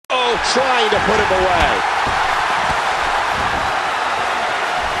trying to put him away.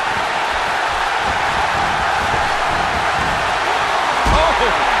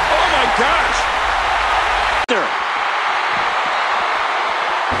 Oh my gosh!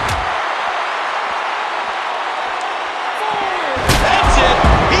 That's it.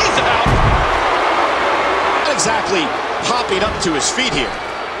 He's out. Not exactly popping up to his feet here.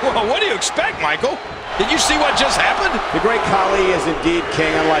 Well, what do you expect, Michael? Did you see what just happened? The great Khali is indeed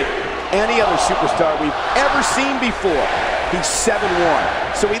king, unlike any other superstar we've ever seen before. He's 7-1,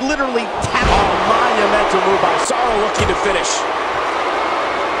 so he literally tapped a monumental move by Cesaro looking to finish.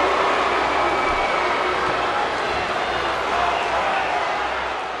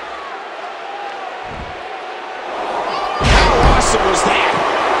 How awesome was that?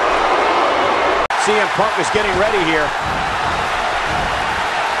 CM Punk is getting ready here.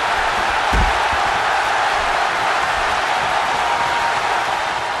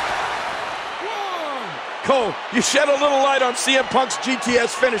 Cole, you shed a little light on CM Punk's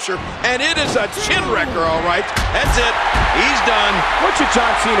GTS finisher, and it is a chin wrecker, all right. That's it. He's done. What should John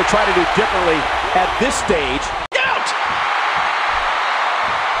Cena try to do differently at this stage? Out!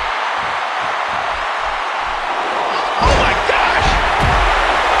 Oh, my gosh!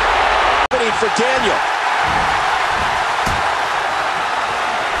 For Daniel.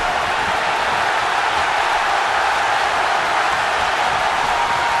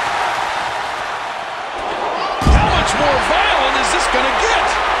 More violent is this gonna get?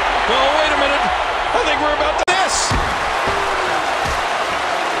 Oh, wait a minute. I think we're about to this.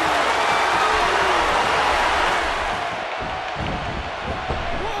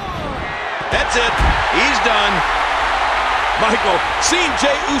 That's it. He's done. Michael, seeing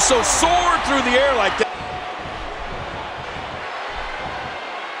Jey Uso soar through the air like that.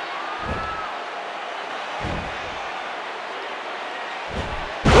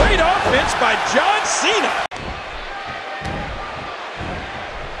 Great offense by John Cena.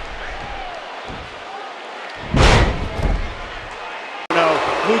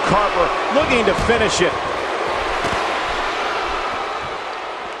 Luke Harper looking to finish it.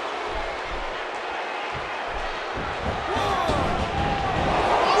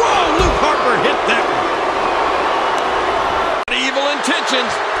 Whoa, Luke Harper hit that one. Evil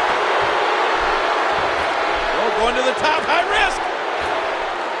intentions. Oh, going to the top, high risk.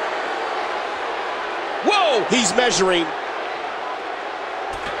 Whoa! He's measuring.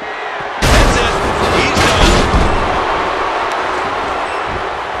 That's it. He's done.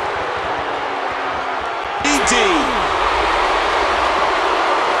 DDT.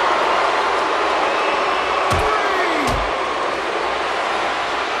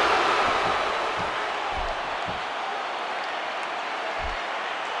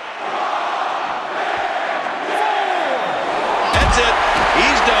 That's it.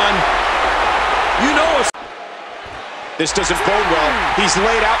 He's done. You know us. This doesn't bode well. He's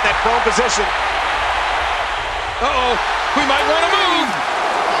laid out in that prone position. Uh-oh. We might want to move.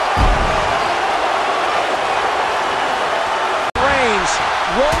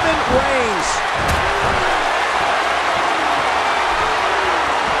 Roman Reigns.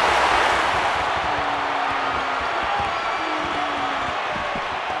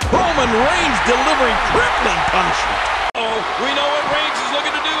 Roman Reigns delivering crippling punishment. Oh, we know what Reigns is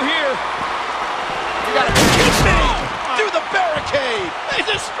looking to do here. You gotta kiss me through the barricade. They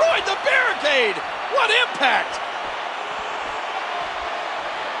destroyed the barricade. What impact?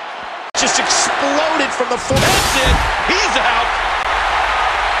 Just exploded from the floor. That's it. He's out.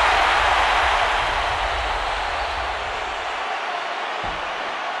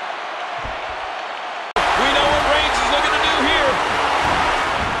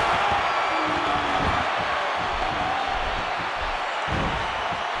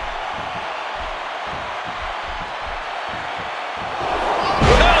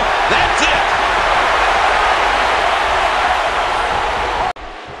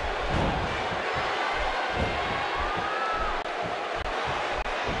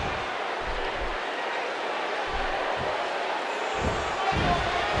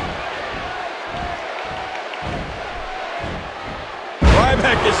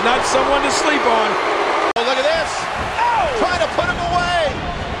 Ryback is not someone to sleep on. Oh, look at this. Oh! Trying to put him away.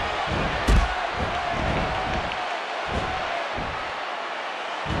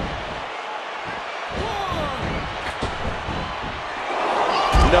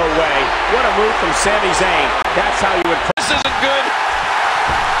 No way. What a move from Sami Zayn. That's how you would... This isn't good.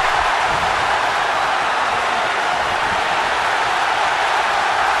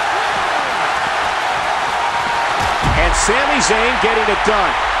 And Sami Zayn getting it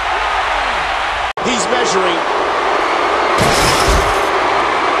done. He's measuring.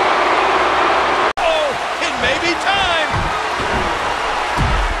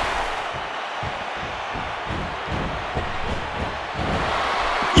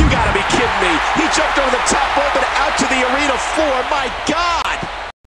 kidding me? He jumped over the top rope and out to the arena floor. My God.